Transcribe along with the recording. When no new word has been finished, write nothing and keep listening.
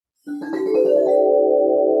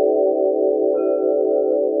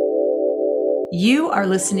You are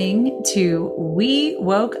listening to We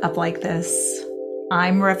Woke Up Like This.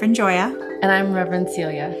 I'm Reverend Joya. And I'm Reverend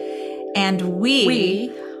Celia. And we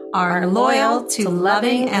are loyal to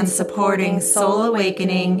loving and supporting soul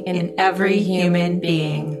awakening in every human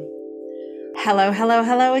being. Hello, hello,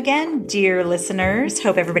 hello again, dear listeners.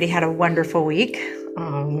 Hope everybody had a wonderful week.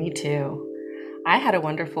 Oh, me too. I had a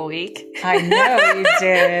wonderful week. I know you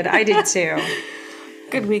did. I did too.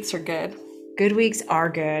 Good weeks are good. Good weeks are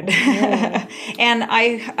good.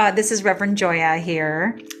 And this is Reverend Joya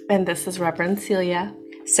here. And this is Reverend Celia.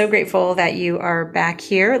 So grateful that you are back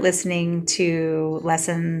here listening to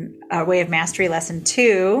Way of Mastery Lesson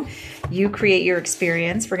 2. You create your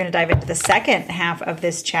experience. We're going to dive into the second half of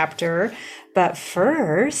this chapter. But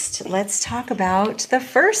first, let's talk about the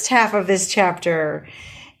first half of this chapter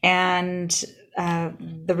and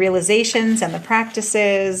the realizations and the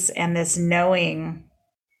practices and this knowing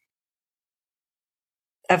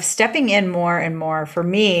of stepping in more and more. For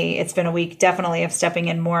me, it's been a week definitely of stepping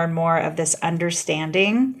in more and more of this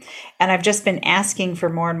understanding. And I've just been asking for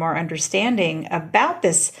more and more understanding about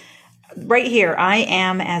this right here. I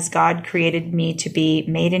am as God created me to be,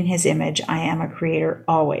 made in his image. I am a creator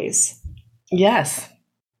always. Yes.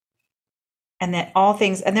 And that all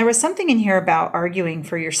things, and there was something in here about arguing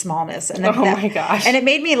for your smallness. And my gosh. And it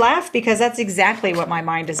made me laugh because that's exactly what my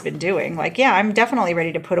mind has been doing. Like, yeah, I'm definitely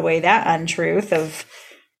ready to put away that untruth of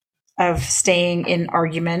staying in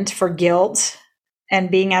argument for guilt and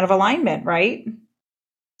being out of alignment, right?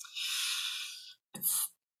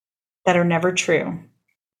 That are never true.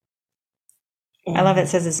 I love it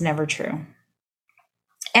says it's never true.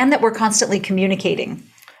 And that we're constantly communicating.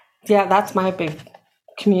 Yeah, that's my big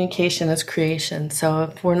communication is creation. So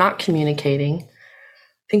if we're not communicating,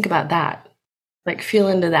 think about that. Like feel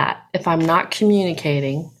into that. If I'm not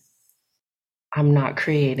communicating, I'm not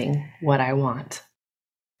creating what I want.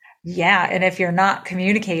 Yeah, and if you're not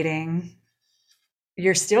communicating,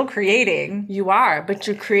 you're still creating. You are, but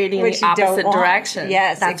you're creating in the opposite direction.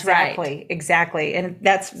 Yes, that's exactly, right. Exactly. And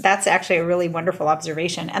that's actually a really wonderful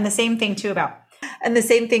observation. And the same thing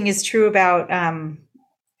is true about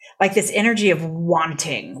like this energy of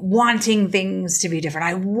wanting things to be different.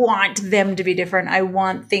 I want them to be different. I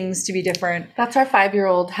want things to be different. That's our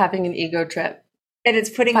 5-year-old having an ego trip. And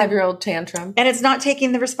it's putting 5-year-old tantrum. And it's not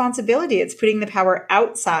taking the responsibility. It's putting the power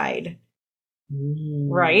outside.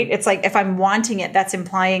 Right? It's like if I'm wanting it, that's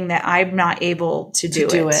implying that I'm not able to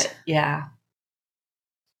do it. Yeah.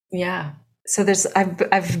 Yeah. So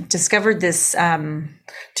I've discovered this.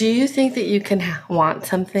 Do you think that you can want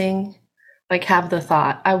something, like have the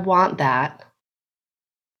thought, I want that,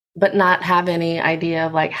 but not have any idea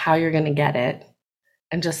of like how you're going to get it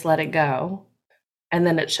and just let it go and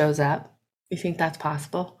then it shows up? You think that's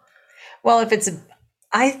possible? Well, if it's,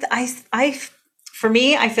 for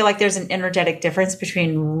me, I feel like there's an energetic difference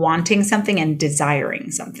between wanting something and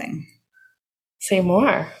desiring something. Say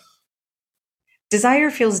more.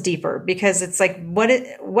 Desire feels deeper because it's like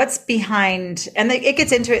what's behind, and it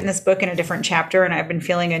gets into it in this book in a different chapter. And I've been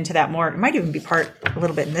feeling into that more. It might even be part a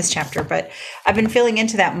little bit in this chapter, but I've been feeling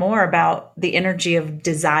into that more about the energy of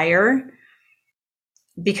desire.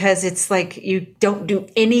 Because it's like you don't do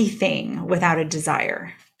anything without a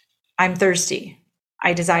desire. I'm thirsty.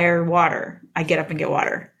 I desire water. I get up and get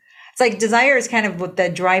water. It's like desire is kind of the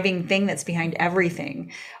driving thing that's behind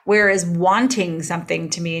everything. Whereas wanting something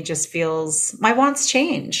to me just feels, my wants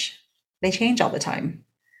change. They change all the time.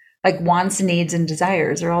 Like wants, needs, and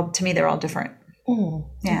desires they're all different.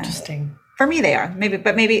 Yeah. Interesting. For me, they are.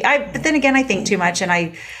 But then again, I think too much and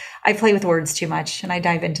I play with words too much and I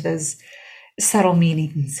dive into those subtle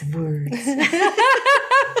meanings of words.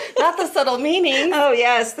 Not the subtle meanings. Oh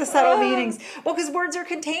yes, the subtle meanings. Well, because words are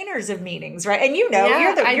containers of meanings, right? And you're the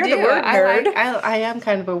word nerd. I am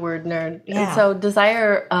kind of a word nerd. Yeah. And so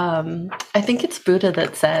desire, I think it's Buddha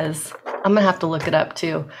that says, I'm gonna have to look it up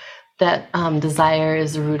too, that desire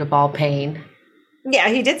is the root of all pain. Yeah,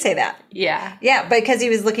 he did say that. Yeah. Yeah, because he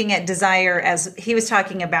was looking at desire as he was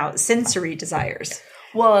talking about sensory desires.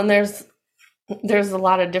 Well, and there's a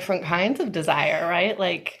lot of different kinds of desire, right?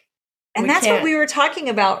 Like, and that's what we were talking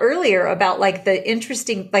about earlier about like the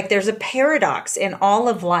interesting, like there's a paradox in all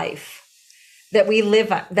of life that we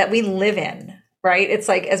live in, right? It's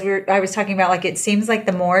like, I was talking about, like, it seems like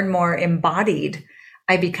the more and more embodied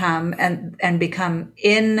I become and become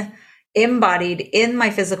embodied in my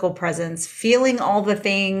physical presence, feeling all the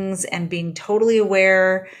things and being totally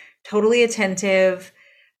aware, totally attentive,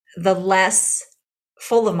 the less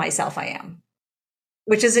full of myself I am.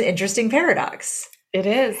 Which is an interesting paradox. It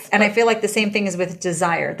is. And I feel like the same thing is with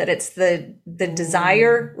desire, that it's the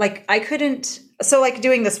desire, like I couldn't, so like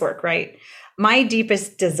doing this work, right? My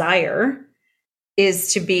deepest desire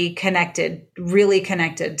is to be connected, really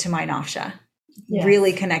connected to my nafsha,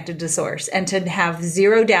 really connected to source, and to have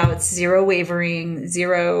zero doubts, zero wavering,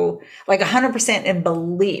 zero, like 100% in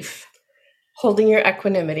belief. Holding your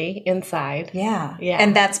equanimity inside. Yeah.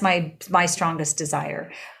 And that's my strongest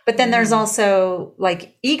desire. But then there's also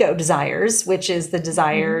like ego desires, which is the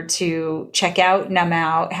desire to check out, numb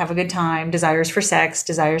out, have a good time, desires for sex,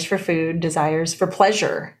 desires for food, desires for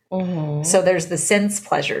pleasure. So there's the sense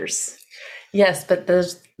pleasures. Yes, but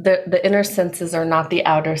the inner senses are not the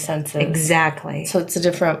outer senses. Exactly. So it's a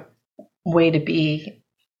different way to be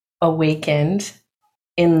awakened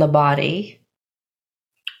in the body,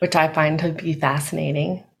 which I find to be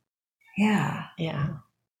fascinating. Yeah. Yeah.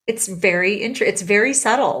 It's very it's very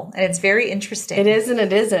subtle, and it's very interesting. It is and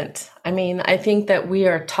it isn't. I mean, I think that we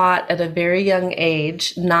are taught at a very young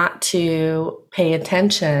age not to pay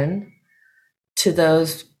attention to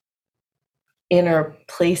those inner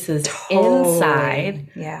places inside.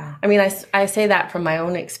 Yeah. I mean, I say that from my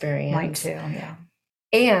own experience. Mine too, yeah.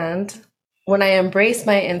 And when I embrace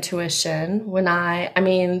my intuition,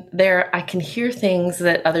 I can hear things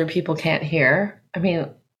that other people can't hear. I mean,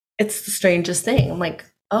 it's the strangest thing. I'm like,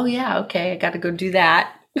 oh yeah, okay, I got to go do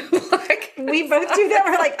that. Like, we both do that.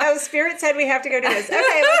 We're like, oh, Spirit said we have to go do this.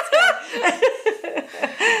 Okay, let's go.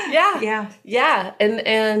 Yeah.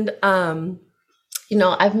 And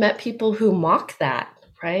I've met people who mock that,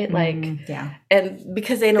 right? And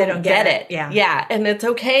because they don't get it. Yeah. And it's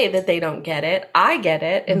okay that they don't get it. I get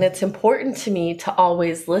it. And it's important to me to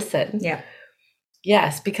always listen. Yeah.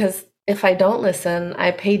 Yes. Because if I don't listen,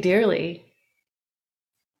 I pay dearly.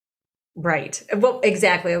 Right. Well,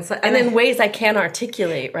 exactly. And in ways I can't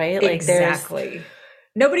articulate, right? Like exactly.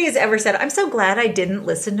 Nobody has ever said, I'm so glad I didn't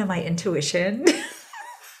listen to my intuition.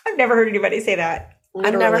 I've never heard anybody say that.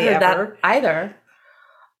 I've never heard that either.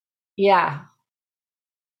 Yeah.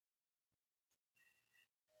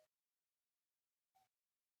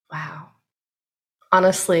 Wow.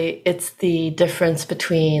 Honestly, it's the difference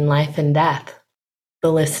between life and death,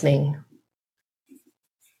 the listening.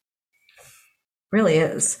 Really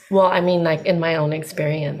is. Well, I mean, like in my own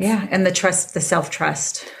experience. Yeah. And the trust, the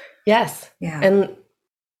self-trust. Yes. Yeah. And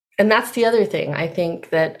that's the other thing. I think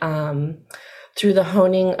that through the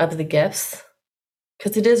honing of the gifts,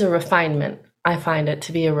 because it is a refinement, I find it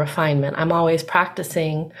to be a refinement. I'm always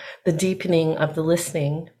practicing the deepening of the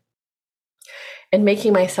listening and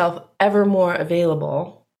making myself ever more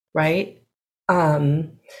available, right?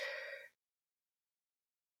 And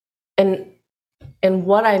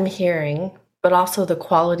what I'm hearing, but also the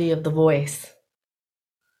quality of the voice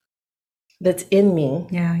that's in me.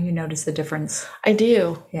 Yeah, you notice the difference. I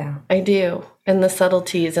do. Yeah. I do. And the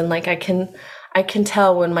subtleties. And like I can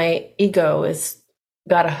tell when my ego is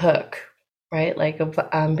got a hook, right? Like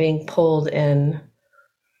I'm being pulled in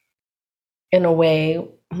a way.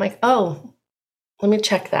 I'm like, oh, let me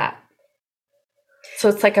check that. So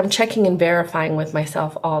it's like I'm checking and verifying with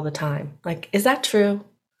myself all the time. Like, is that true?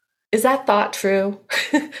 Is that thought true?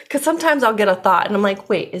 Because sometimes I'll get a thought and I'm like,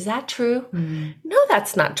 wait, is that true? No,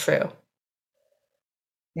 that's not true.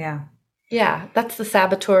 Yeah. Yeah, that's the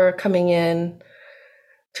saboteur coming in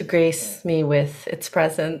to grace me with its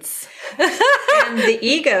presence. And the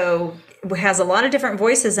ego has a lot of different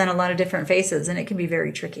voices and a lot of different faces, and it can be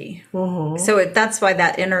very tricky. So that's why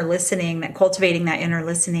that inner listening, that cultivating that inner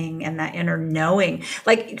listening and that inner knowing,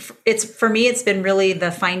 like for me, it's been really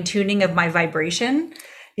the fine tuning of my vibration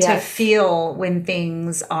to feel when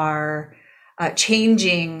things are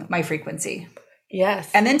changing my frequency. Yes.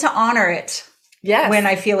 And then to honor it when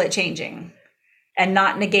I feel it changing, and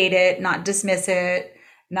not negate it, not dismiss it,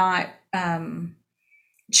 not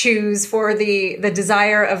choose for the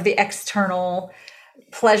desire of the external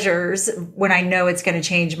pleasures when I know it's going to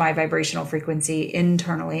change my vibrational frequency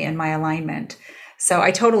internally in my alignment. So I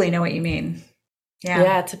totally know what you mean.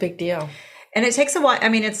 Yeah, it's a big deal. And it takes a while. I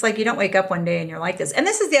mean, it's like you don't wake up one day and you're like this. And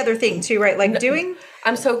this is the other thing too, right? Like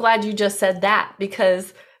I'm so glad you just said that,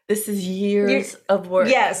 because this is years of work.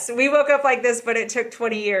 Yes, we woke up like this, but it took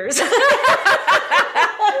 20 years.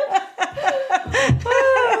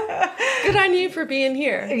 Good on you for being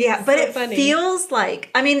here. Yeah, but it feels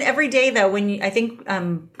like, I mean, every day though, when I think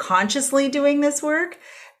consciously doing this work,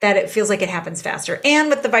 that it feels like it happens faster. And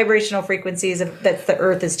with the vibrational frequencies that the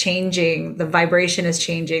earth is changing, the vibration is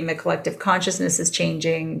changing, the collective consciousness is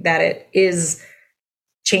changing, that it is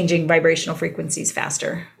changing vibrational frequencies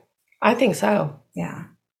faster. I think so. Yeah.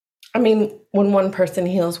 I mean, when one person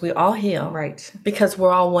heals, we all heal. Right. Because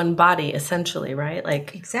we're all one body, essentially, right?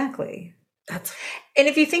 Like, exactly. And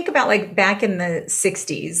if you think about like back in the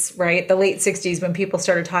 60s, right? The late 60s, when people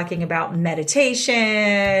started talking about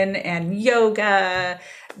meditation and yoga,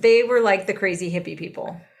 They were like the crazy hippie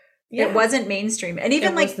people. Yeah. It wasn't mainstream. And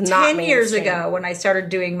even It like was not 10 years mainstream. ago when I started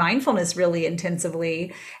doing mindfulness really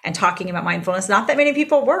intensively and talking about mindfulness, not that many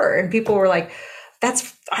people were. And people were like,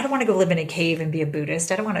 I don't want to go live in a cave and be a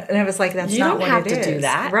Buddhist. I don't want to. And I was like, that's You not don't what have it to is. do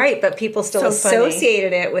that. Right. But people still So funny.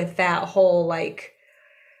 associated it with that whole like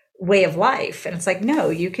way of life. And it's like, no,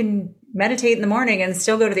 you can meditate in the morning and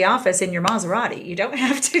still go to the office in your Maserati. You don't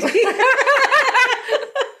have to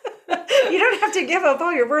you don't have to give up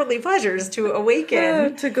all your worldly pleasures to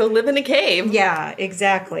awaken. To go live in a cave. Yeah,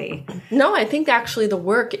 exactly. No, I think actually the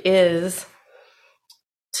work is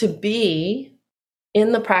to be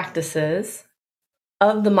in the practices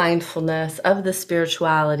of the mindfulness, of the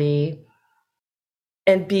spirituality,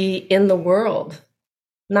 and be in the world,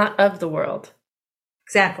 not of the world.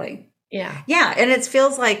 Exactly. Yeah. Yeah. And it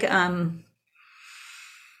feels like,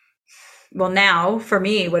 well, now for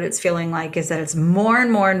me, what it's feeling like is that it's more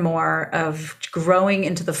and more and more of growing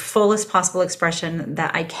into the fullest possible expression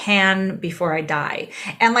that I can before I die.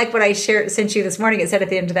 And like what I sent you this morning, it said at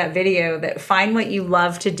the end of that video that find what you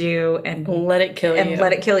love to do and Let it kill you.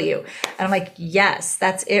 let it kill you. And I'm like, yes,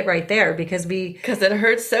 that's it right there because Because it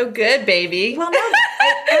hurts so good, baby. well, no,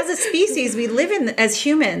 as a species, as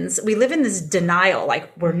humans, we live in this denial,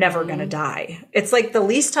 like we're never going to die. It's like the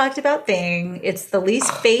least talked about thing. It's the least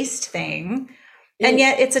faced thing. And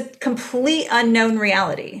yet it's a complete unknown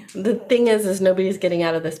reality. The thing is nobody's getting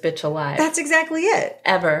out of this bitch alive. That's exactly it.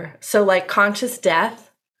 Ever. So like conscious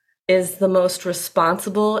death is the most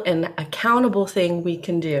responsible and accountable thing we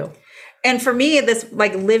can do. And for me, this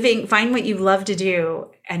like find what you love to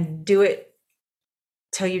do and do it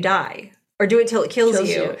till you die. Or do it till it kills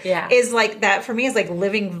you. Yeah. Is like that for me is like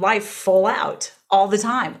living life full out all the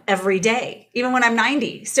time, every day. Even when I'm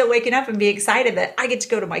 90, still waking up and be excited that I get to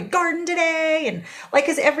go to my garden today. And like,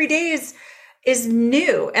 cause every day is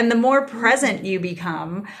new. And the more present you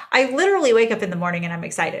become, I literally wake up in the morning and I'm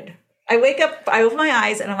excited. I wake up, I open my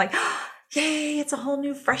eyes and I'm like, oh, yay, it's a whole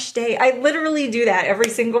new fresh day. I literally do that every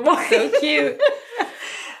single morning. So cute.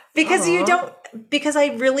 because I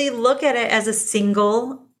really look at it as a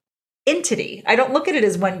single entity. I don't look at it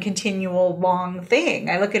as one continual long thing.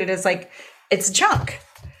 I look at it as like, it's a chunk.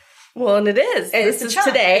 Well, and it is. This is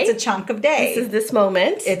today. It's a chunk of day. This is this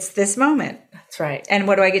moment. It's this moment. That's right. And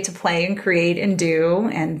what do I get to play and create and do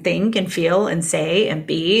and think and feel and say and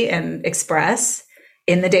be and express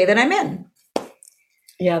in the day that I'm in?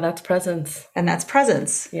 Yeah, that's presence. And that's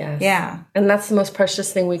presence. Yes. Yeah. And that's the most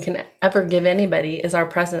precious thing we can ever give anybody is our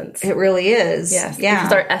presence. It really is. Yes. Yeah.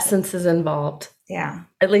 Because our essence is involved. Yeah.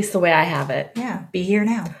 At least the way I have it. Yeah. Be here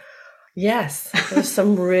now. Yes. There's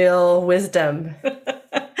some real wisdom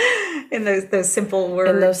in those simple words.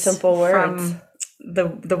 in those simple words. From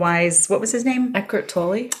the wise, what was his name? Eckhart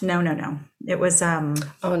Tolle? No. It was Oh,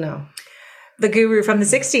 no. the guru from the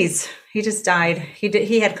 60s. He just died.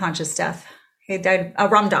 He had conscious death. He died.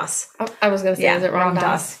 Ram Dass. Oh, I was going to say, is it Ram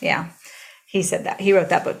Dass? Yeah. He said that. He wrote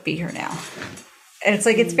that book, Be Here Now. And it's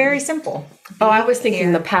like, it's very simple. Oh, I was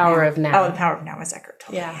thinking The Power of Now. Oh, The Power of Now is Eckhart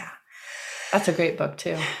Tolle. Yeah. That's a great book,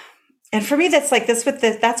 too. And for me, that's like that's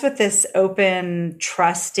what this open,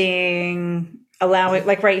 trusting, allowing,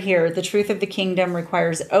 like right here, the truth of the kingdom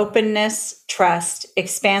requires openness, trust,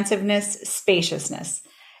 expansiveness, spaciousness.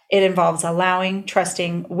 It involves allowing,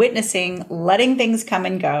 trusting, witnessing, letting things come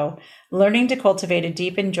and go, learning to cultivate a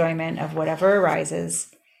deep enjoyment of whatever arises,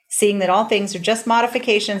 seeing that all things are just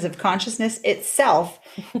modifications of consciousness itself,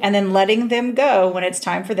 and then letting them go when it's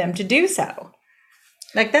time for them to do so.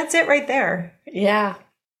 Like, that's it right there. Yeah.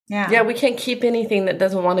 Yeah. Yeah, we can't keep anything that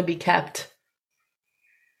doesn't want to be kept.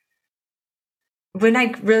 When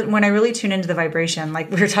I really tune into the vibration,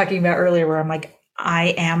 like we were talking about earlier, where I'm like,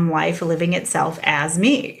 I am life living itself as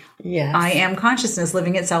me. Yes. I am consciousness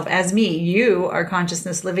living itself as me. You are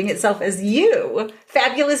consciousness living itself as you.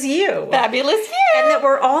 Fabulous you. Fabulous you. And that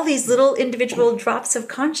we're all these little individual drops of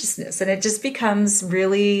consciousness. And it just becomes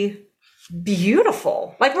really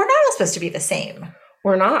beautiful. Like, we're not all supposed to be the same.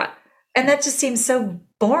 We're not. And that just seems so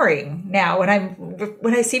boring now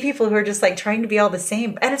when I see people who are just like trying to be all the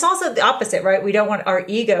same. And it's also the opposite, right? We don't want our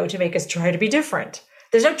ego to make us try to be different.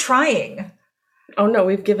 There's no trying. Oh, no,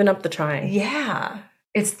 we've given up the trying. Yeah.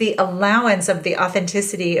 It's the allowance of the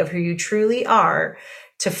authenticity of who you truly are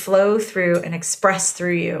to flow through and express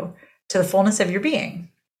through you to the fullness of your being.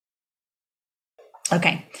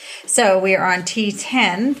 Okay. So we are on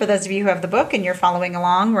T10. For those of you who have the book and you're following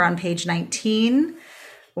along, we're on page 19.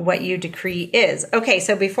 What you decree is. Okay,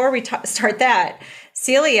 so before we start that,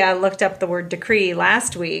 Celia looked up the word decree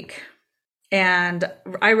last week, and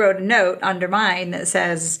I wrote a note under mine that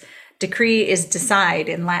says, decree is decide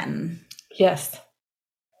in Latin. Yes.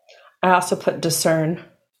 I also put discern.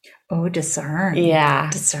 Oh, discern. Yeah.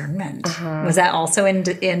 Discernment. Was that also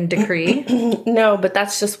in decree? No, but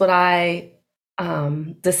that's just what I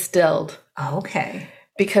distilled. Oh, okay.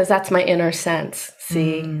 Because that's my inner sense.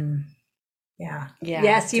 See? Yeah. Yeah.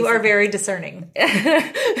 Yes, you are very discerning.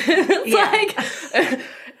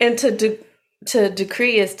 And to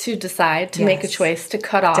decree is to decide, to make a choice, to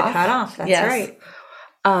cut off. To cut off. That's right.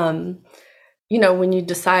 When you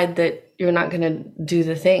decide that you're not going to do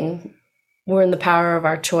the thing, we're in the power of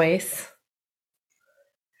our choice.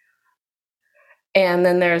 And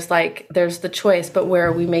then there's the choice, but where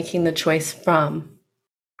are we making the choice from?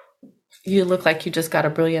 You look like you just got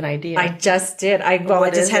a brilliant idea. I just did. I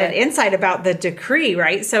just had an insight about the decree,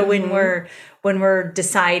 right? So when we're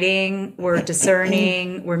deciding, we're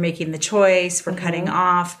discerning, we're making the choice, we're cutting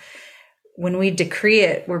off. When we decree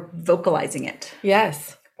it, we're vocalizing it.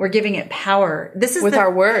 Yes. We're giving it power. This is with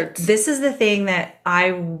our words. This is the thing that I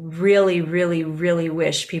really, really, really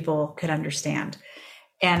wish people could understand.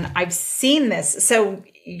 And I've seen this. So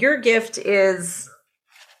your gift is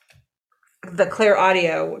the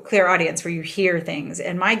clairaudience, where you hear things.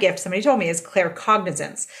 And my gift, somebody told me, is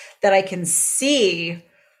claircognizance, that I can see,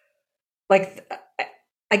 like,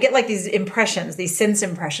 I get like these impressions, these sense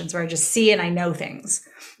impressions, where I just see and I know things.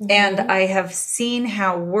 And I have seen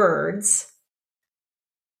how words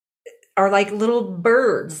are like little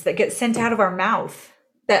birds that get sent out of our mouth,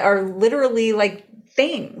 that are literally like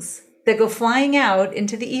things that go flying out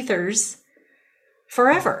into the ethers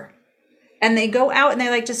forever. And they go out and they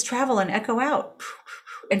like just travel and echo out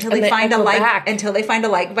until they find a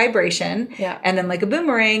like vibration. Yeah. And then like a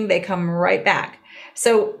boomerang, they come right back.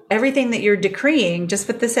 So everything that you're decreeing, just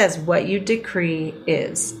what this says, what you decree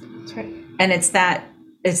is. That's right. And it's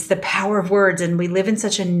the power of words. And we live in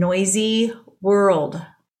such a noisy world.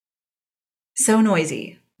 So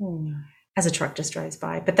noisy. As a truck just drives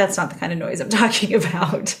by. But that's not the kind of noise I'm talking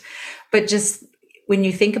about. But just when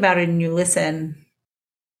you think about it and you listen,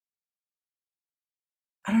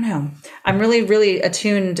 I don't know. I'm really, really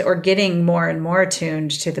attuned, or getting more and more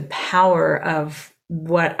attuned to the power of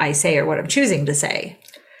what I say or what I'm choosing to say.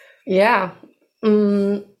 Yeah.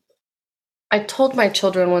 I told my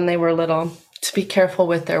children when they were little to be careful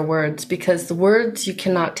with their words, because the words you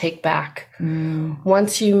cannot take back.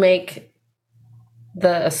 Once you make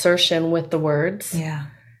the assertion with the words,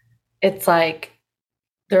 it's like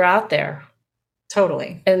they're out there.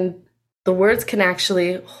 Totally. And the words can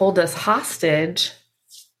actually hold us hostage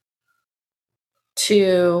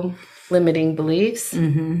to limiting beliefs,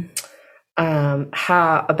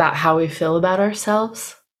 how we feel about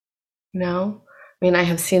ourselves. I mean, I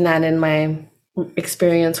have seen that in my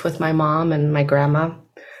experience with my mom and my grandma.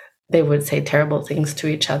 They would say terrible things to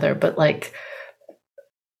each other, but like,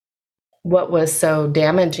 what was so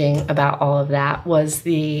damaging about all of that was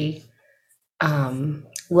the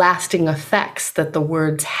lasting effects that the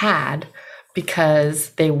words had,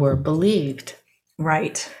 because they were believed.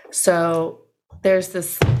 Right. So there's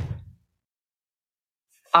this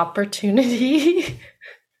opportunity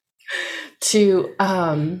to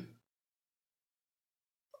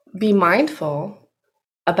be mindful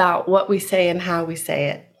about what we say and how we say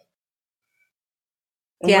it.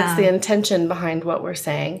 What's the intention behind what we're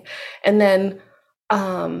saying? And then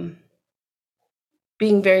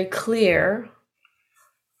being very clear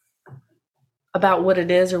about what it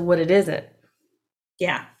is or what it isn't.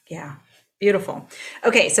 Yeah. Beautiful.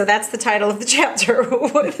 Okay, so that's the title of the chapter.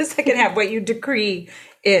 The second half, what you decree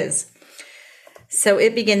is. So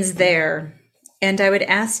it begins there. And I would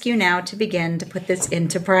ask you now to begin to put this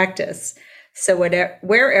into practice. So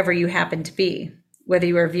wherever you happen to be, whether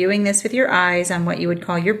you are viewing this with your eyes on what you would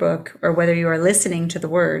call your book, or whether you are listening to the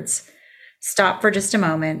words, stop for just a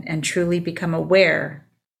moment and truly become aware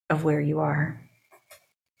of where you are.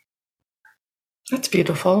 That's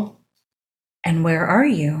beautiful. And where are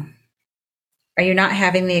you? Are you not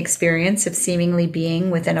having the experience of seemingly being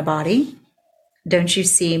within a body? Don't you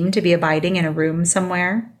seem to be abiding in a room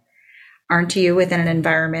somewhere? Aren't you within an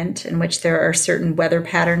environment in which there are certain weather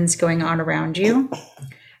patterns going on around you?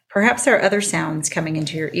 Perhaps there are other sounds coming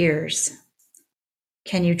into your ears.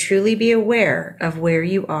 Can you truly be aware of where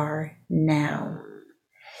you are now?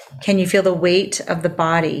 Can you feel the weight of the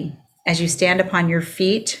body as you stand upon your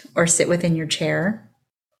feet or sit within your chair?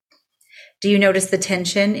 Do you notice the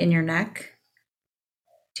tension in your neck?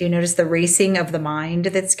 Do you notice the racing of the mind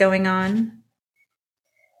that's going on?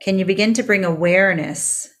 Can you begin to bring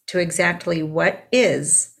awareness to exactly what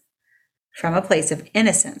is from a place of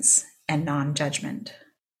innocence and non-judgment?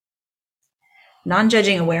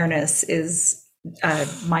 Non-judging awareness is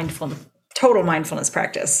total mindfulness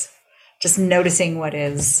practice. Just noticing what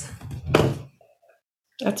is.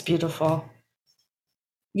 That's beautiful.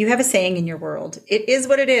 You have a saying in your world, it is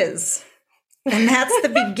what it is. And that's the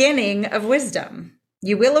beginning of wisdom.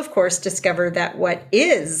 You will, of course, discover that what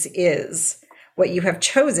is what you have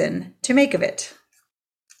chosen to make of it.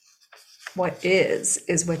 What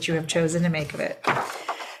is what you have chosen to make of it.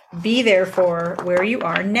 Be therefore where you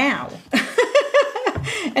are now.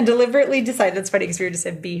 And deliberately decide. That's funny because we just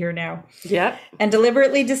said be here now. Yep. And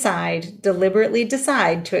deliberately decide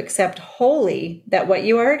to accept wholly that what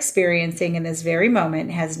you are experiencing in this very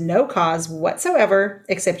moment has no cause whatsoever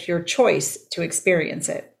except your choice to experience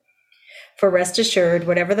it. For rest assured,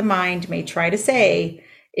 whatever the mind may try to say,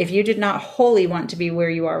 if you did not wholly want to be where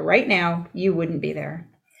you are right now, you wouldn't be there.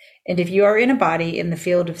 And if you are in a body in the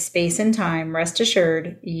field of space and time, rest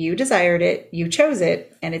assured, you desired it, you chose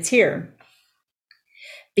it, and it's here.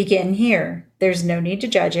 Begin here. There's no need to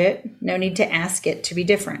judge it, no need to ask it to be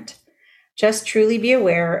different. Just truly be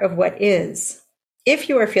aware of what is. If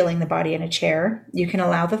you are feeling the body in a chair, you can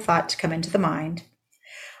allow the thought to come into the mind.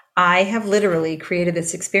 I have literally created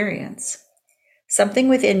this experience. Something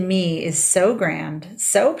within me is so grand,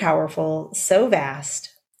 so powerful, so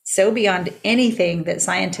vast, so beyond anything that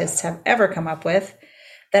scientists have ever come up with,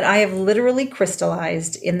 that I have literally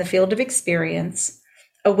crystallized in the field of experience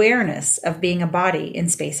awareness of being a body in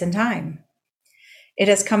space and time. It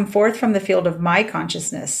has come forth from the field of my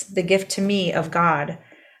consciousness, the gift to me of God,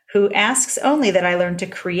 who asks only that I learn to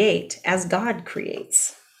create as God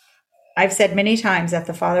creates. I've said many times that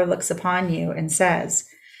the Father looks upon you and says,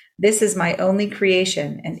 "This is my only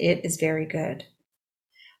creation, and it is very good."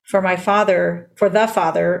 For the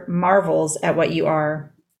Father marvels at what you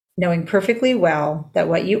are, knowing perfectly well that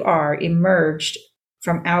what you are emerged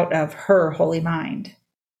from out of her holy mind.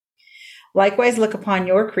 Likewise, look upon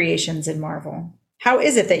your creations and marvel. How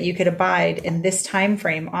is it that you could abide in this time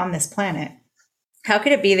frame on this planet? How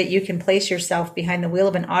could it be that you can place yourself behind the wheel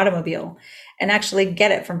of an automobile and actually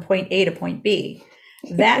get it from point A to point B?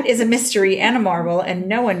 That is a mystery and a marvel, and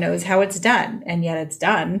no one knows how it's done, and yet it's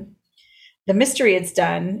done. The mystery it's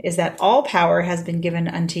done is that all power has been given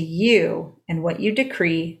unto you, and what you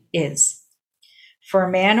decree is. For a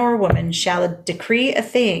man or a woman shall decree a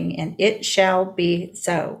thing, and it shall be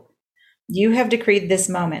so. You have decreed this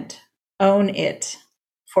moment. Own it.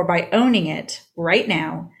 For by owning it right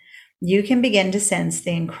now, you can begin to sense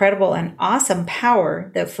the incredible and awesome power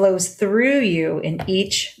that flows through you in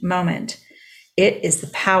each moment. It is the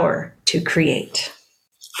power to create.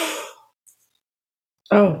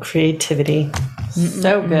 Oh, creativity.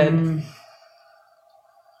 So good.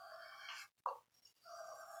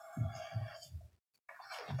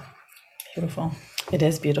 Beautiful. It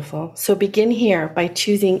is beautiful. So begin here by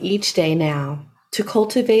choosing each day now to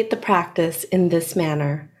cultivate the practice in this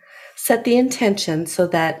manner. Set the intention so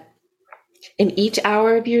that in each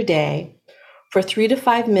hour of your day, for 3 to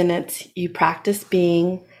 5 minutes, you practice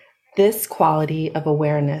being this quality of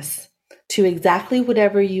awareness to exactly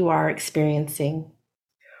whatever you are experiencing.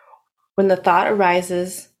 When the thought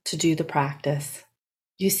arises to do the practice,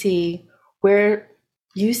 you see where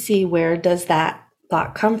does that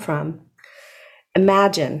thought come from.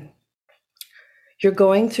 Imagine you're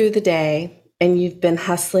going through the day and you've been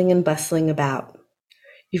hustling and bustling about.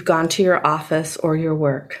 You've gone to your office or your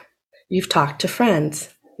work. You've talked to friends.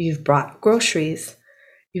 You've brought groceries.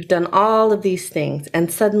 You've done all of these things,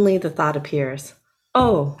 and suddenly the thought appears.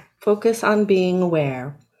 Oh, focus on being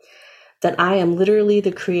aware that I am literally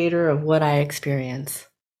the creator of what I experience.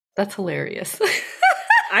 That's hilarious.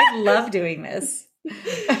 I love doing this.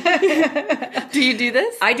 Do you do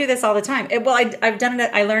this? I do this all the time. I've done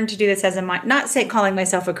it. I learned to do this as calling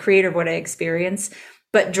myself a creator of what I experience,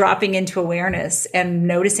 but dropping into awareness and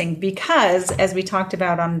noticing, because as we talked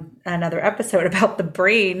about on another episode about the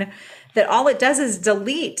brain, that all it does is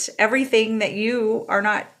delete everything that you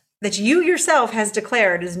yourself has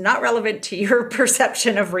declared is not relevant to your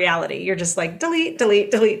perception of reality. You're just like, delete,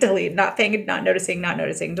 delete, delete, delete, not noticing,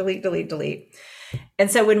 delete, delete, delete.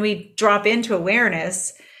 And so when we drop into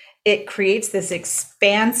awareness, it creates this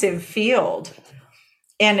expansive field.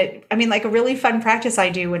 And a really fun practice I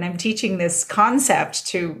do when I'm teaching this concept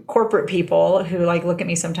to corporate people who look at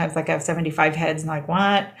me sometimes like I have 75 heads and like,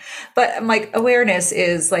 what? But I'm like, awareness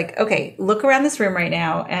is like, okay, look around this room right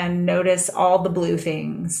now and notice all the blue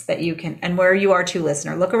things that you can, and where you are too,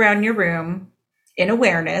 listener, look around your room in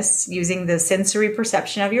awareness using the sensory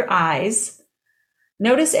perception of your eyes.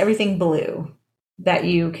 Notice everything blue that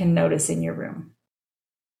you can notice in your room.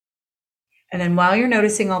 And then while you're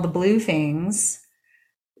noticing all the blue things,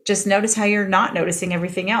 just notice how you're not noticing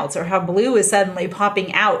everything else, or how blue is suddenly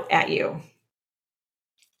popping out at you.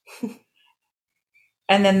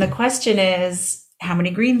 And then the question is, how many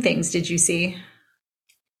green things did you see?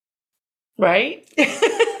 Right?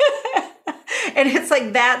 And it's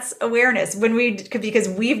like, that's awareness because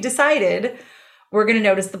we've decided we're going to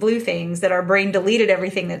notice the blue things, that our brain deleted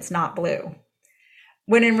everything that's not blue.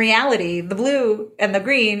 When in reality, the blue and the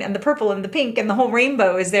green and the purple and the pink and the whole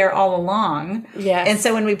rainbow is there all along. Yes. And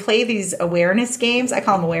so when we play these awareness games, I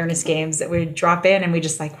call them awareness games, that we drop in and we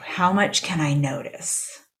just like, how much can I notice?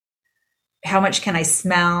 How much can I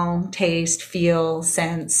smell, taste, feel,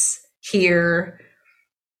 sense, hear?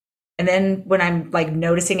 And then when I'm like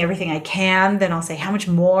noticing everything I can, then I'll say, how much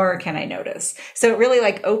more can I notice? So it really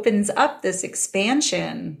like opens up this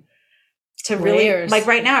expansion to really, Layers. like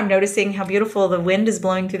right now I'm noticing how beautiful the wind is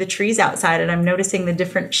blowing through the trees outside, and I'm noticing the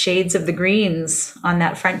different shades of the greens on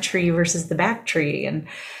that front tree versus the back tree. And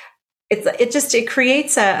it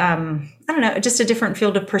creates just a different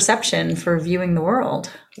field of perception for viewing the world.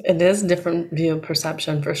 It is a different view of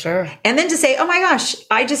perception for sure. And then to say, oh my gosh,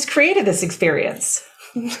 I just created this experience.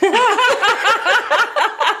 Play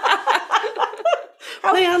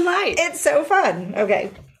on light. It's so fun.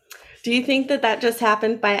 Okay. Do you think that just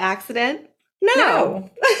happened by accident? No.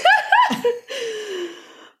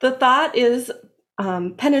 The thought is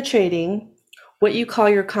penetrating what you call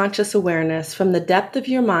your conscious awareness from the depth of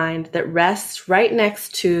your mind that rests right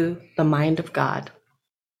next to the mind of God.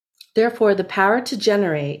 Therefore, the power to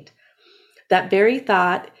generate that very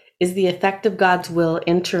thought is the effect of God's will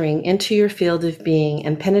entering into your field of being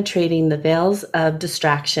and penetrating the veils of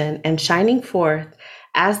distraction and shining forth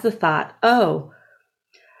as the thought, oh,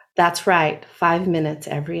 that's right, 5 minutes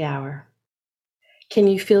every hour. Can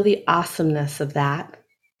you feel the awesomeness of that?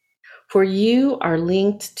 For you are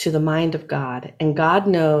linked to the mind of God, and God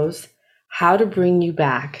knows how to bring you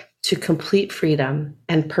back to complete freedom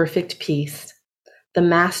and perfect peace, the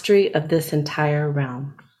mastery of this entire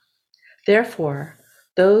realm. Therefore,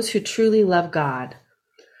 those who truly love God,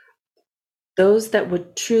 those that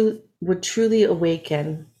would truly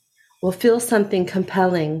awaken, will feel something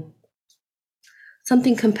compelling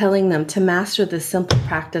them to master this simple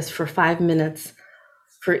practice for 5 minutes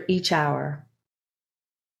for each hour.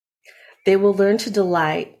 They will learn to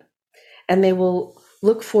delight, and they will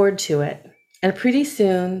look forward to it. And pretty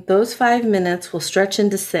soon, those 5 minutes will stretch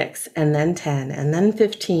into 6, and then 10, and then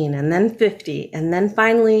 15, and then 50, and then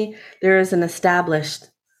finally there is established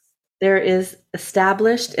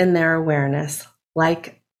in their awareness,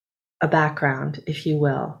 like a background, if you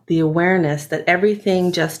will, the awareness that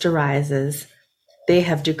everything just arises. They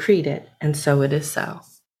have decreed it, and so it is so.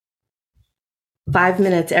 5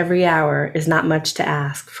 minutes every hour is not much to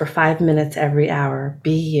ask. For 5 minutes every hour,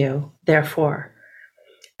 be you. Therefore,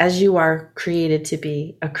 as you are created to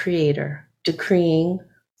be, a creator, decreeing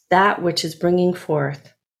that which is bringing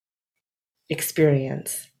forth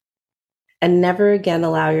experience. And never again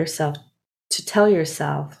allow yourself to tell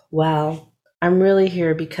yourself, well, I'm really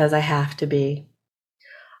here because I have to be.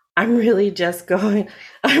 I'm really just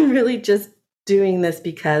doing this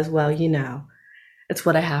because, well, it's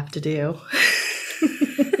what I have to do.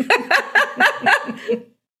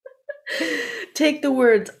 Take the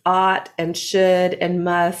words ought and should and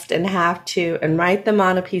must and have to and write them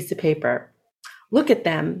on a piece of paper. Look at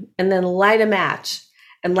them and then light a match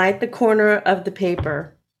and light the corner of the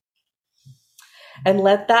paper and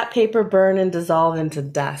let that paper burn and dissolve into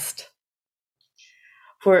dust.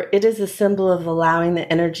 For it is a symbol of allowing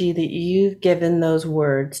the energy that you've given those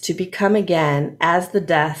words to become again as the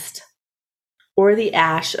dust or the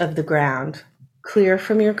ash of the ground. Clear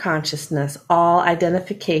from your consciousness all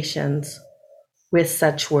identifications with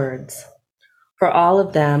such words, for all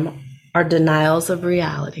of them are denials of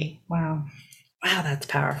reality. Wow, that's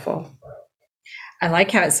powerful. I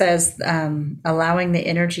like how it says, allowing the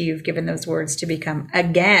energy you've given those words to become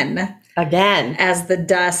again as the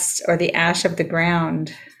dust or the ash of the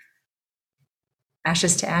ground.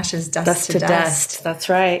 Ashes to ashes, dust to dust. That's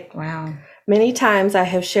right. Wow. Many times I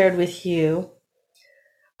have shared with you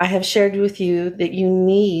that you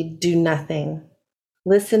need do nothing.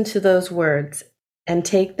 Listen to those words and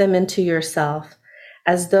take them into yourself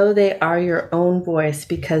as though they are your own voice,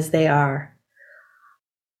 because they are.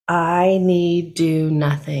 I need do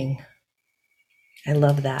nothing. I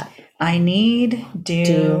love that. I need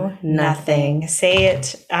do nothing. Say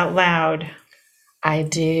it out loud. I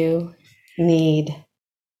do need.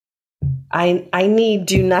 I need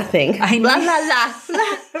do nothing. I need. La la la.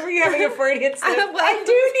 Were you having a Freudian slip? I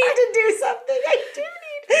do need to do something. I do need.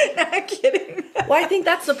 No, I'm kidding. Well, I think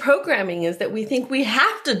that's the programming, is that we think we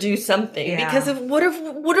have to do something because of what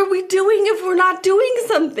are we doing if we're not doing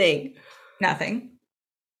something? Nothing.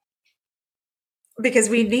 Because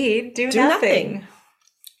we need do nothing.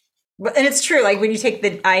 And it's true. Like when you take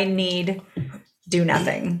the I need do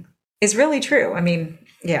nothing, is really true. I mean,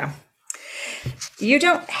 yeah. You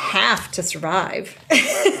don't have to survive.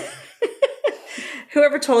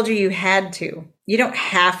 Whoever told you you had to? You don't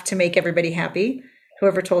have to make everybody happy.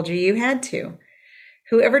 Whoever told you you had to?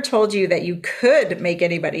 Whoever told you that you could make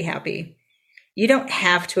anybody happy? You don't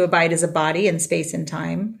have to abide as a body in space and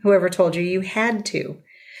time. Whoever told you you had to?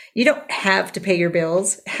 You don't have to pay your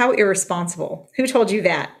bills. How irresponsible. Who told you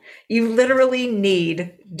that? You literally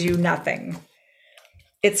need do nothing.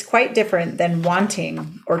 It's quite different than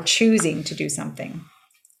wanting or choosing to do something.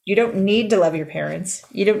 You don't need to love your parents.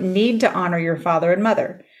 You don't need to honor your father and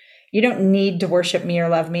mother. You don't need to worship me or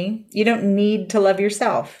love me. You don't need to love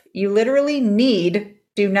yourself. You literally need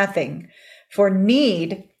do nothing. For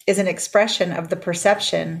need is an expression of the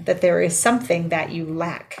perception that there is something that you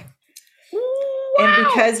lack. Wow. And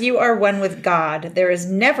because you are one with God, there is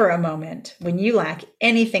never a moment when you lack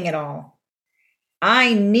anything at all.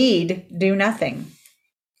 I need do nothing.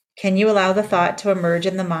 Can you allow the thought to emerge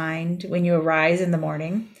in the mind when you arise in the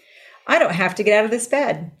morning? I don't have to get out of this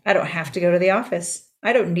bed. I don't have to go to the office.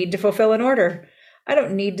 I don't need to fulfill an order. I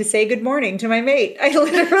don't need to say good morning to my mate. I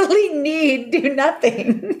literally need do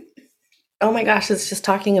nothing. Oh my gosh, it's just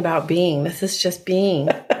talking about being. This is just being.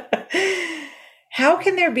 How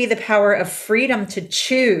can there be the power of freedom to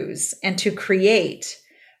choose and to create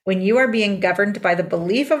when you are being governed by the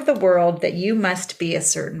belief of the world that you must be a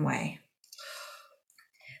certain way?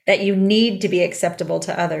 That you need to be acceptable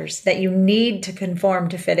to others, that you need to conform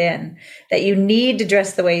to fit in, that you need to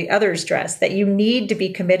dress the way others dress, that you need to be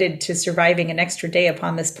committed to surviving an extra day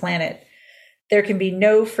upon this planet. There can be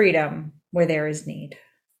no freedom where there is need.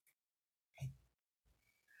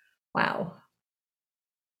 Wow.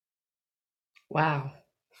 Wow.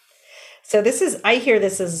 So I hear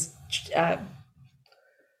this as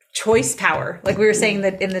choice power. Like we were saying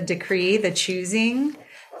that in the decree, the choosing,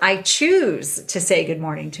 I choose to say good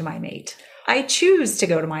morning to my mate. I choose to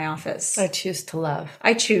go to my office. I choose to love.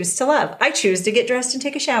 I choose to love. I choose to get dressed and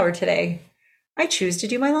take a shower today. I choose to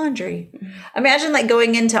do my laundry. Mm-hmm. Imagine like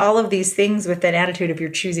going into all of these things with that attitude of you're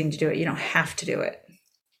choosing to do it. You don't have to do it.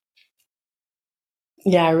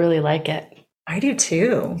 Yeah, I really like it. I do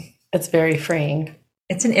too. It's very freeing.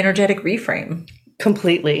 It's an energetic reframe.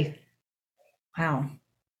 Completely. Wow.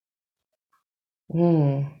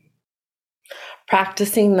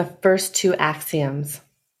 Practicing the first two axioms.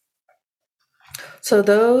 So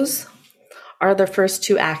those are the first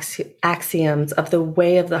two axioms of the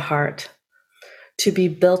way of the heart, to be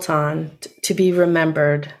built on, to be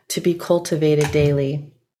remembered, to be cultivated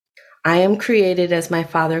daily. I am created as my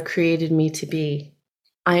Father created me to be.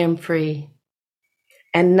 I am free.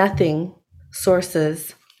 And nothing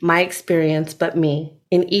sources my experience but me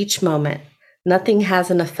in each moment. Nothing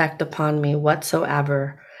has an effect upon me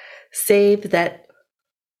whatsoever, save that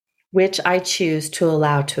which I choose to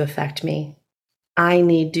allow to affect me. I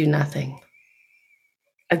need do nothing.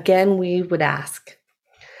 Again, we would ask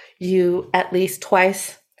you at least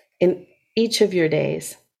twice in each of your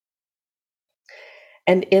days.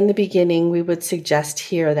 And in the beginning, we would suggest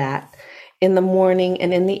here that in the morning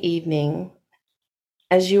and in the evening,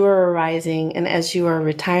 as you are arising and as you are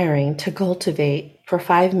retiring, to cultivate for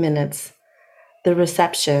 5 minutes the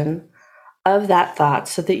reception of that thought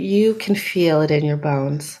so that you can feel it in your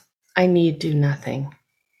bones. I need do nothing.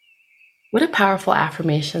 What a powerful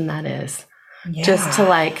affirmation that is. Yeah. Just to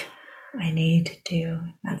like, I need to do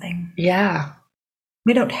nothing. Yeah.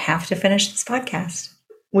 We don't have to finish this podcast.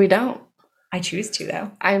 We don't. I choose to,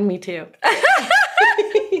 though. Me too.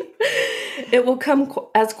 It will come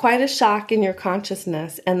as quite a shock in your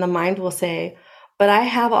consciousness, and the mind will say, but I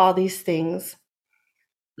have all these things.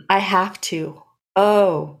 I have to.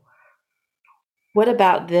 Oh, what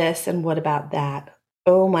about this and what about that?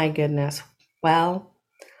 Oh my goodness. Well,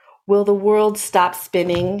 will the world stop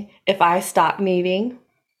spinning if I stop needing?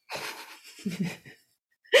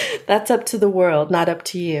 That's up to the world, not up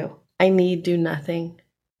to you. I need do nothing.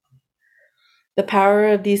 The power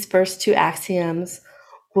of these first two axioms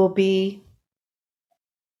will be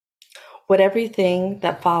what everything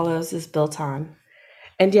that follows is built on.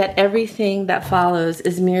 And yet everything that follows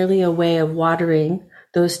is merely a way of watering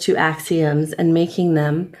those two axioms and making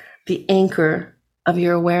them the anchor of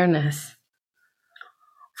your awareness.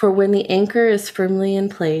 For when the anchor is firmly in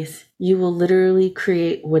place, you will literally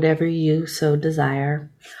create whatever you so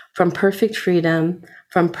desire, from perfect freedom,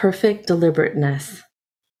 from perfect deliberateness.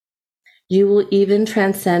 You will even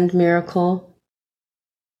transcend miracle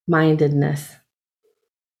mindedness.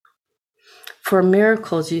 For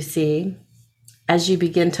miracles, you see, as you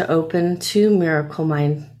begin to open to miracle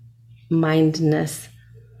mindedness,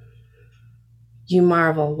 you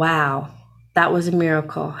marvel, wow, that was a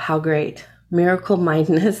miracle. How great. Miracle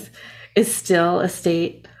mindedness is still a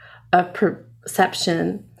state of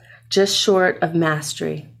conception, just short of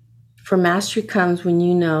mastery. For mastery comes when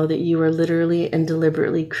you know that you are literally and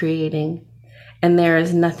deliberately creating, and there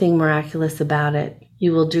is nothing miraculous about it.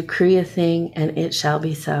 You will decree a thing, and it shall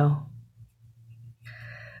be so.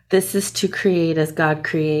 This is to create as God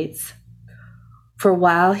creates. For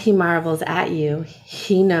while he marvels at you,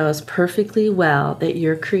 he knows perfectly well that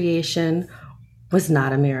your creation was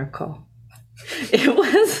not a miracle. It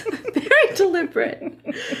was very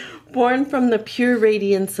deliberate, born from the pure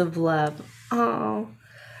radiance of love. Oh,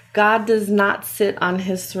 God does not sit on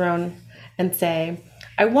his throne and say,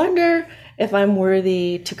 I wonder if I'm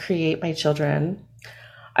worthy to create my children.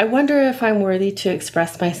 I wonder if I'm worthy to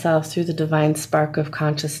express myself through the divine spark of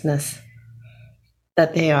consciousness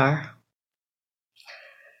that they are.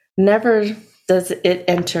 Never does it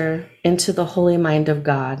enter into the holy mind of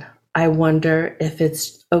God. I wonder if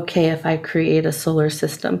it's okay if I create a solar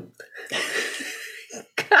system.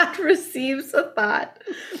 God receives a thought,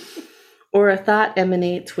 or a thought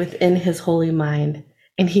emanates within his holy mind,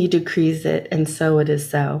 and he decrees it, and so it is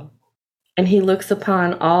so. And he looks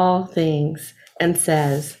upon all things and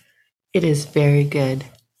says, it is very good.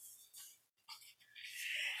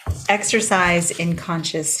 Exercise in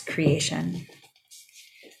conscious creation.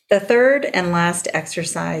 The third and last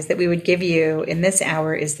exercise that we would give you in this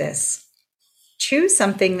hour is this. Choose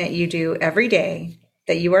something that you do every day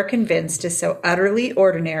that you are convinced is so utterly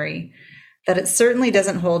ordinary that it certainly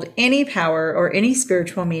doesn't hold any power or any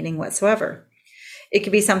spiritual meaning whatsoever. It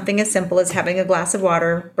could be something as simple as having a glass of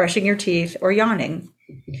water, brushing your teeth, or yawning.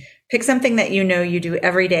 Pick something that you know you do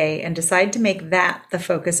every day and decide to make that the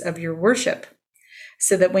focus of your worship,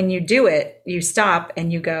 so that when you do it, you stop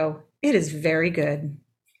and you go, it is very good.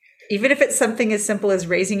 Even if it's something as simple as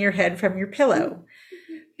raising your head from your pillow.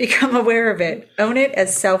 Become aware of it, own it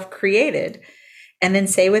as self-created, and then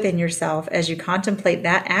say within yourself as you contemplate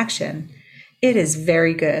that action, it is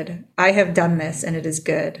very good. I have done this and it is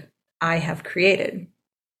good. I have created.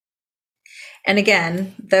 And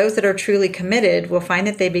again, those that are truly committed will find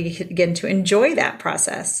that they begin to enjoy that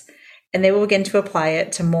process, and they will begin to apply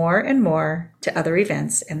it to more and more to other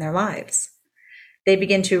events in their lives. They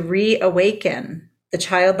begin to reawaken the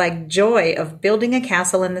childlike joy of building a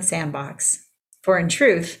castle in the sandbox. For in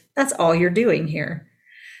truth, that's all you're doing here.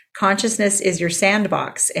 Consciousness is your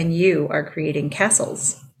sandbox, and you are creating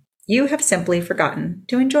castles. You have simply forgotten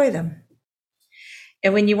to enjoy them.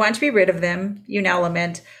 And when you want to be rid of them, you now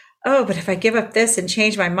lament, oh, but if I give up this and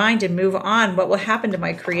change my mind and move on, what will happen to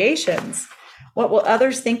my creations? What will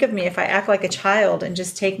others think of me if I act like a child and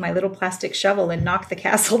just take my little plastic shovel and knock the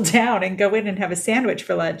castle down and go in and have a sandwich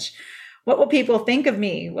for lunch? What will people think of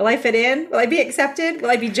me? Will I fit in? Will I be accepted?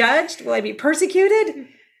 Will I be judged? Will I be persecuted?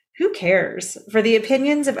 Who cares? For the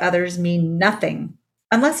opinions of others mean nothing,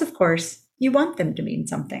 unless, of course, you want them to mean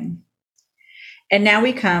something. And now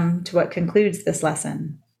we come to what concludes this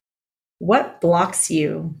lesson. What blocks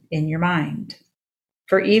you in your mind?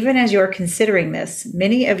 For even as you're considering this,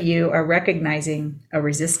 many of you are recognizing a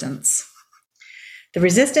resistance. The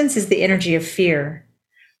resistance is the energy of fear.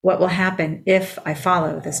 What will happen if I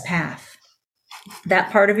follow this path?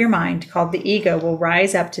 That part of your mind called the ego will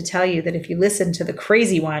rise up to tell you that if you listen to the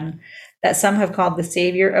crazy one that some have called the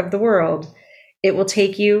savior of the world, it will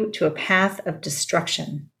take you to a path of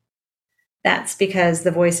destruction. That's because the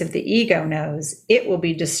voice of the ego knows it will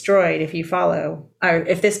be destroyed if you follow, or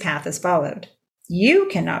if this path is followed. You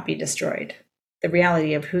cannot be destroyed, the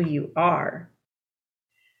reality of who you are.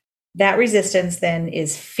 That resistance then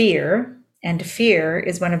is fear, and fear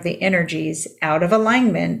is one of the energies out of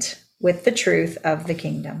alignment with the truth of the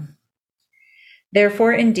kingdom.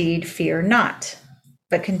 Therefore, indeed, fear not,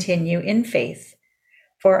 but continue in faith.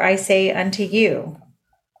 For I say unto you,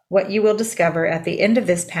 what you will discover at the end of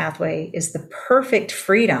this pathway is the perfect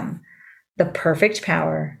freedom, the perfect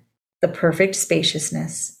power, the perfect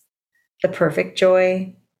spaciousness, the perfect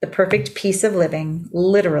joy, the perfect peace of living,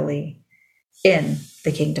 literally, in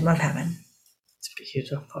the kingdom of heaven. It's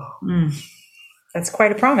beautiful. That's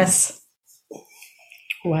quite a promise.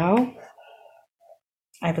 Well,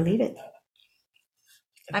 I believe it.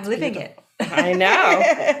 I'm living it. I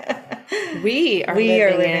know. We are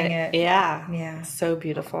living it. Yeah. So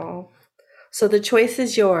beautiful. So the choice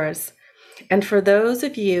is yours. And for those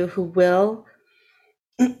of you who will,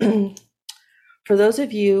 for those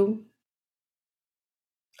of you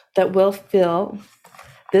that will feel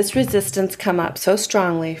this resistance come up so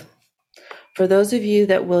strongly, for those of you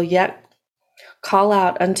that will yet call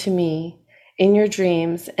out unto me in your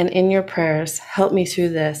dreams and in your prayers, help me through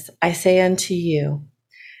this. I say unto you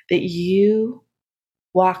that you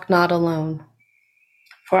walk not alone,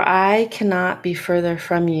 for I cannot be further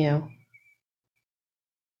from you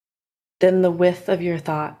than the width of your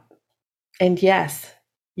thought. And yes,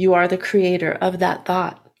 you are the creator of that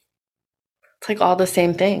thought. It's like all the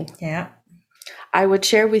same thing. Yeah. I would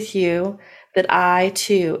share with you that I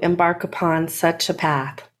too embark upon such a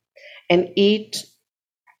path, and eat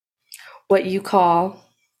what you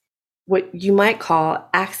might call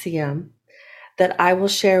axiom, that I will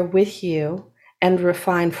share with you and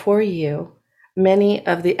refine for you many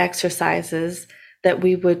of the exercises that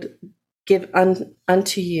we would give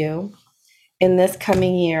unto you in this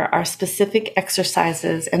coming year are specific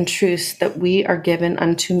exercises and truths that we are given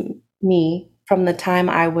unto me from the time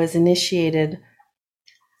I was initiated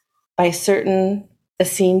by certain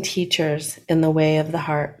Essene teachers in the way of the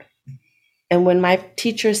heart. And when my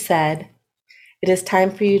teacher said, it is time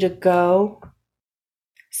for you to go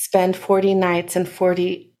spend 40 days and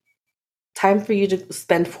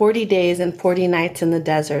 40 nights in the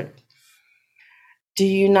desert, do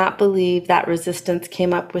you not believe that resistance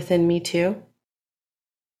came up within me too?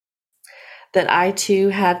 That I too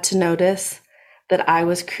had to notice that I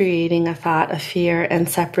was creating a thought of fear and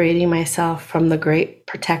separating myself from the great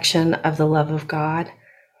protection of the love of God.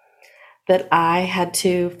 That I had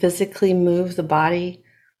to physically move the body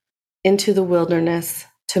into the wilderness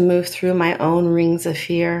to move through my own rings of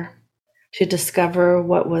fear to discover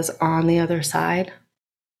what was on the other side.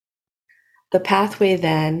 The pathway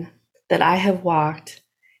then that I have walked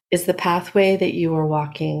is the pathway that you are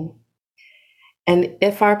walking. And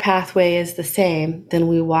if our pathway is the same, then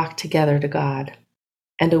we walk together to God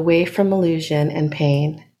and away from illusion and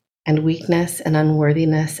pain and weakness and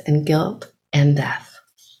unworthiness and guilt and death.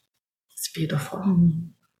 It's beautiful. Mm-hmm.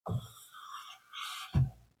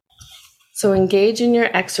 So engage in your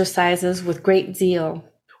exercises with great zeal,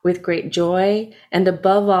 with great joy, and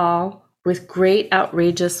above all, with great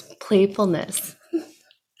outrageous playfulness.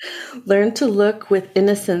 Learn to look with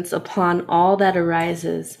innocence upon all that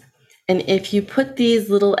arises. And if you put these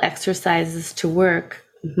little exercises to work,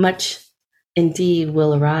 much indeed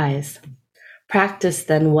will arise. Practice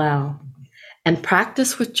then well, and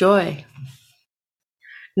practice with joy.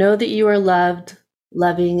 Know that you are loved,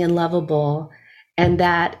 loving, and lovable, and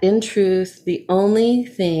that in truth, the only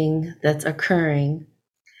thing that's occurring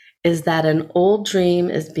is that an old dream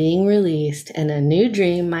is being released and a new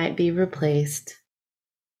dream might replace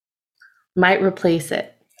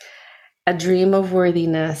it. A dream of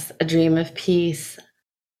worthiness, a dream of peace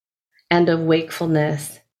and of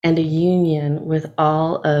wakefulness, and a union with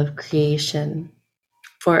all of creation.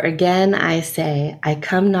 For again, I say, I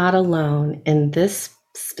come not alone in this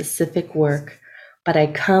specific work, but I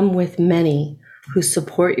come with many who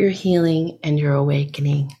support your healing and your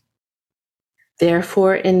awakening.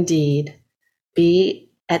 Therefore, indeed,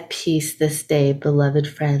 be at peace this day, beloved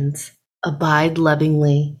friends. Abide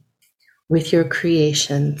lovingly with your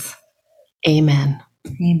creations. Amen.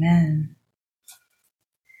 Amen.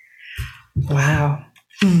 Wow.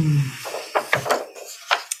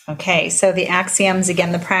 Okay, so the axioms,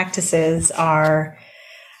 again, the practices are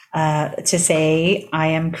to say, I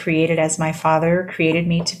am created as my Father created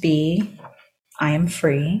me to be. I am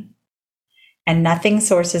free. And nothing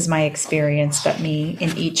sources my experience but me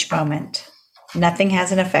in each moment. Nothing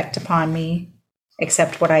has an effect upon me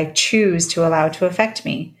except what I choose to allow to affect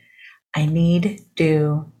me. I need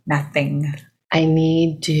do nothing. I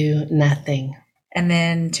need do nothing. And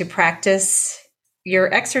then to practice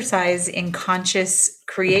your exercise in conscious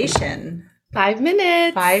creation. 5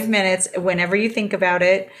 minutes. 5 minutes. Whenever you think about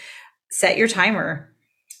it, set your timer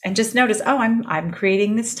and just notice, oh, I'm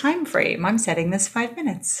creating this time frame. I'm setting this 5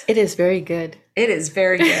 minutes. It is very good. It is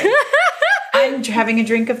very good. I'm having a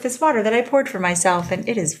drink of this water that I poured for myself, and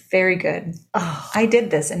it is very good. Oh, I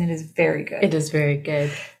did this, and it is very good. It is very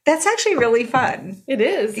good. That's actually really fun. It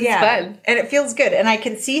is. It's fun. And it feels good. And I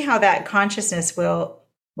can see how that consciousness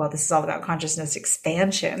this is all about consciousness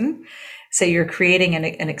expansion. So you're creating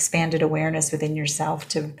an expanded awareness within yourself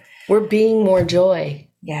we're being more joy.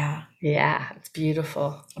 Yeah. Yeah. It's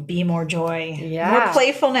beautiful. Be more joy. Yeah. More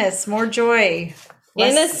playfulness, more joy.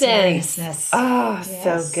 Innocence. Oh, yes.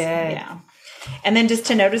 So good. Yeah. And then just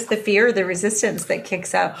to notice the fear, the resistance that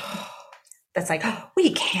kicks up. That's like,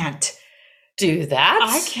 we can't do that.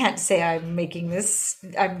 I can't say I'm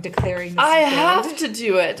declaring this. I have to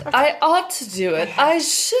do it. I ought to do it. I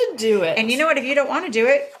should do it. And you know what? If you don't want to do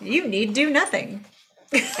it, you need do nothing.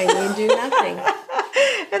 I need do nothing.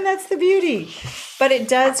 And that's the beauty. But it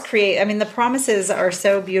does create, the promises are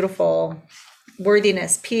so beautiful.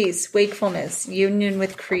 Worthiness, peace, wakefulness, union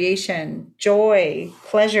with creation, joy,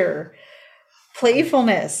 pleasure,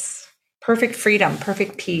 playfulness, perfect freedom,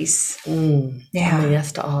 perfect peace. Yeah. I'm a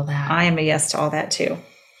yes to all that. I am a yes to all that too.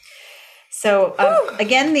 So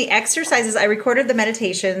again, the exercises, I recorded the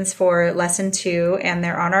meditations for lesson 2 and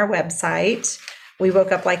they're on our website.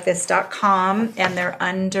 WeWokeUpLikeThis.com and they're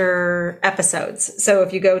under episodes. So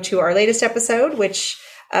if you go to our latest episode, which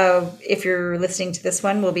if you're listening to this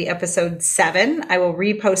one will be episode 7, I will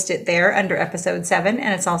repost it there under episode 7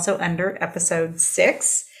 and it's also under episode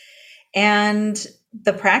 6. And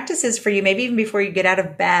the practice is for you, maybe even before you get out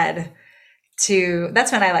of bed,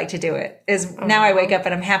 that's when I like to do it, is now I wake up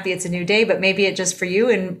and I'm happy it's a new day, but maybe it just for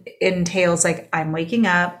you entails like, I'm waking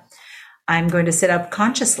up, I'm going to sit up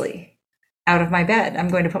consciously out of my bed. I'm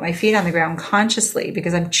going to put my feet on the ground consciously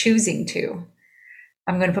because I'm choosing to.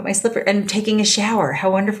 I'm going to put my slipper and taking a shower.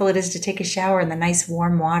 How wonderful it is to take a shower in the nice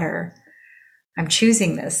warm water. I'm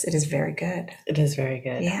choosing this. It is very good. It is very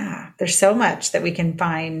good. Yeah. There's so much that we can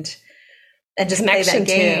find and just Connection play that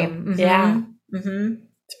game. too. Yeah. Mm-hmm.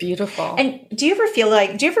 It's beautiful. And do you ever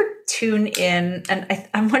tune in? And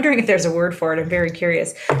I'm wondering if there's a word for it. I'm very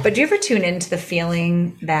curious. But do you ever tune into the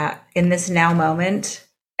feeling that in this now moment,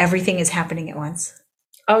 everything is happening at once?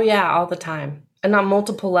 Oh, yeah, all the time. And on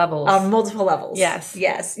multiple levels. On multiple levels. Yes.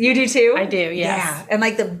 Yes. You do too? I do, yes. Yeah. And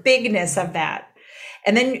like the bigness of that.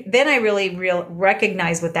 And then I really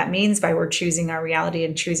recognize what that means by we're choosing our reality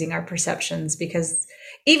and choosing our perceptions. Because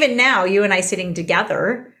even now, you and I sitting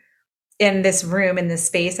together in this room, in this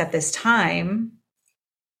space at this time,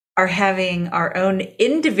 are having our own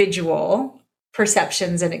individual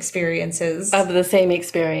perceptions and experiences. Of the same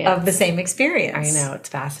experience. I know. It's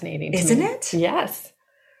fascinating. Isn't it? Yes.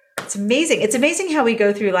 It's amazing. It's amazing how we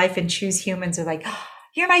go through life and choose humans are like, oh,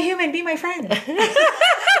 you're my human, be my friend.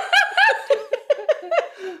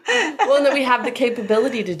 Well, and then we have the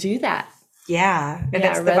capability to do that. Yeah. And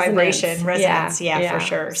it's the vibration, resonance. Yeah, for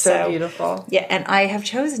sure. So beautiful. Yeah. And I have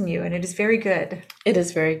chosen you and it is very good. It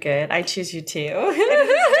is very good. I choose you too. It is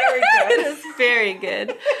very good. It is very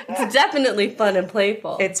good. It's definitely fun and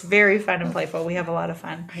playful. It's very fun and playful. We have a lot of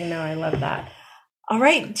fun. I know. I love that. All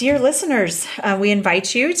right, dear listeners, we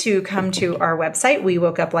invite you to come to our website,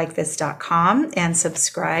 WeWokeUpLikeThis.com, and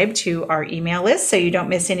subscribe to our email list so you don't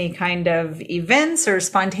miss any kind of events or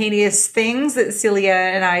spontaneous things that Celia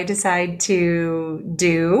and I decide to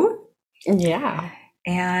do. Yeah.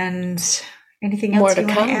 And anything else you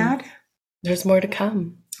want to add? There's more to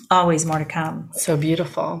come. Always more to come. So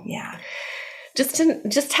beautiful. Yeah.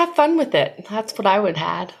 Just have fun with it. That's what I would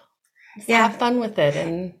add. Have fun with it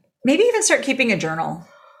and maybe even start keeping a journal.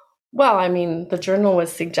 Well, I mean, the journal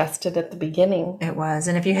was suggested at the beginning. It was.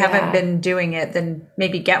 And if you haven't been doing it, then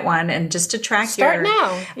maybe get one and just to track Start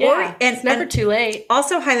now. Yeah. It's never too late.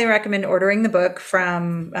 Also highly recommend ordering the book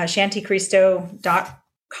from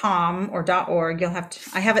shanticristo.com or .org.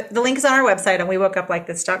 I have it. The link is on our website on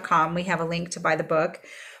WeWokeUpLikeThis.com. We have a link to buy the book.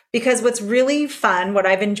 Because what's really fun, what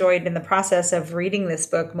I've enjoyed in the process of reading this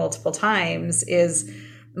book multiple times is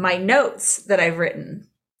my notes that I've written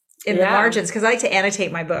in the margins, because I like to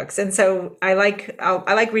annotate my books. And so I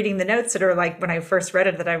like reading the notes that are like when I first read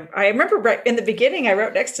it, that I remember right in the beginning, I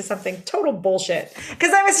wrote next to something total bullshit.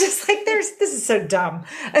 Because I was just like, this is so dumb.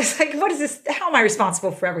 I was like, what is this? How am I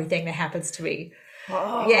responsible for everything that happens to me?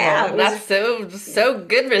 Oh, yeah. That's so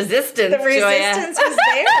good resistance. The resistance was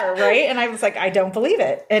there, right? And I was like, I don't believe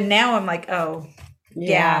it. And now I'm like, oh,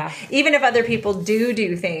 yeah. Even if other people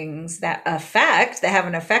do things that have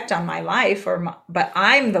an effect on my life, but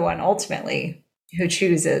I'm the one ultimately who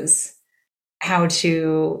chooses how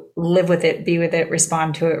to live with it, be with it,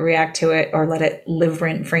 respond to it, react to it, or let it live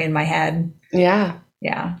rent free in my head. Yeah.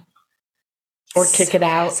 Yeah. Or kick it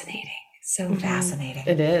out. Fascinating. So fascinating.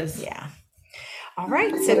 It is. Yeah. All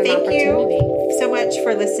right. So thank you so much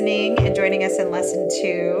for listening and joining us in lesson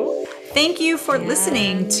 2. Thank you for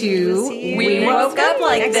listening to We Woke Up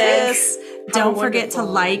Like This. Don't forget to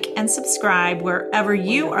like and subscribe wherever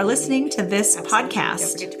you are listening to this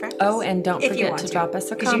podcast. Oh, and don't forget to drop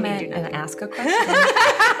us a comment and ask a question.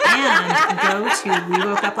 And go to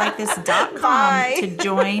WeWokeUpLikeThis.com to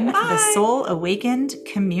join the Soul Awakened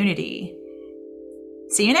community.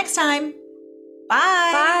 See you next time. Bye.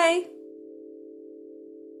 Bye.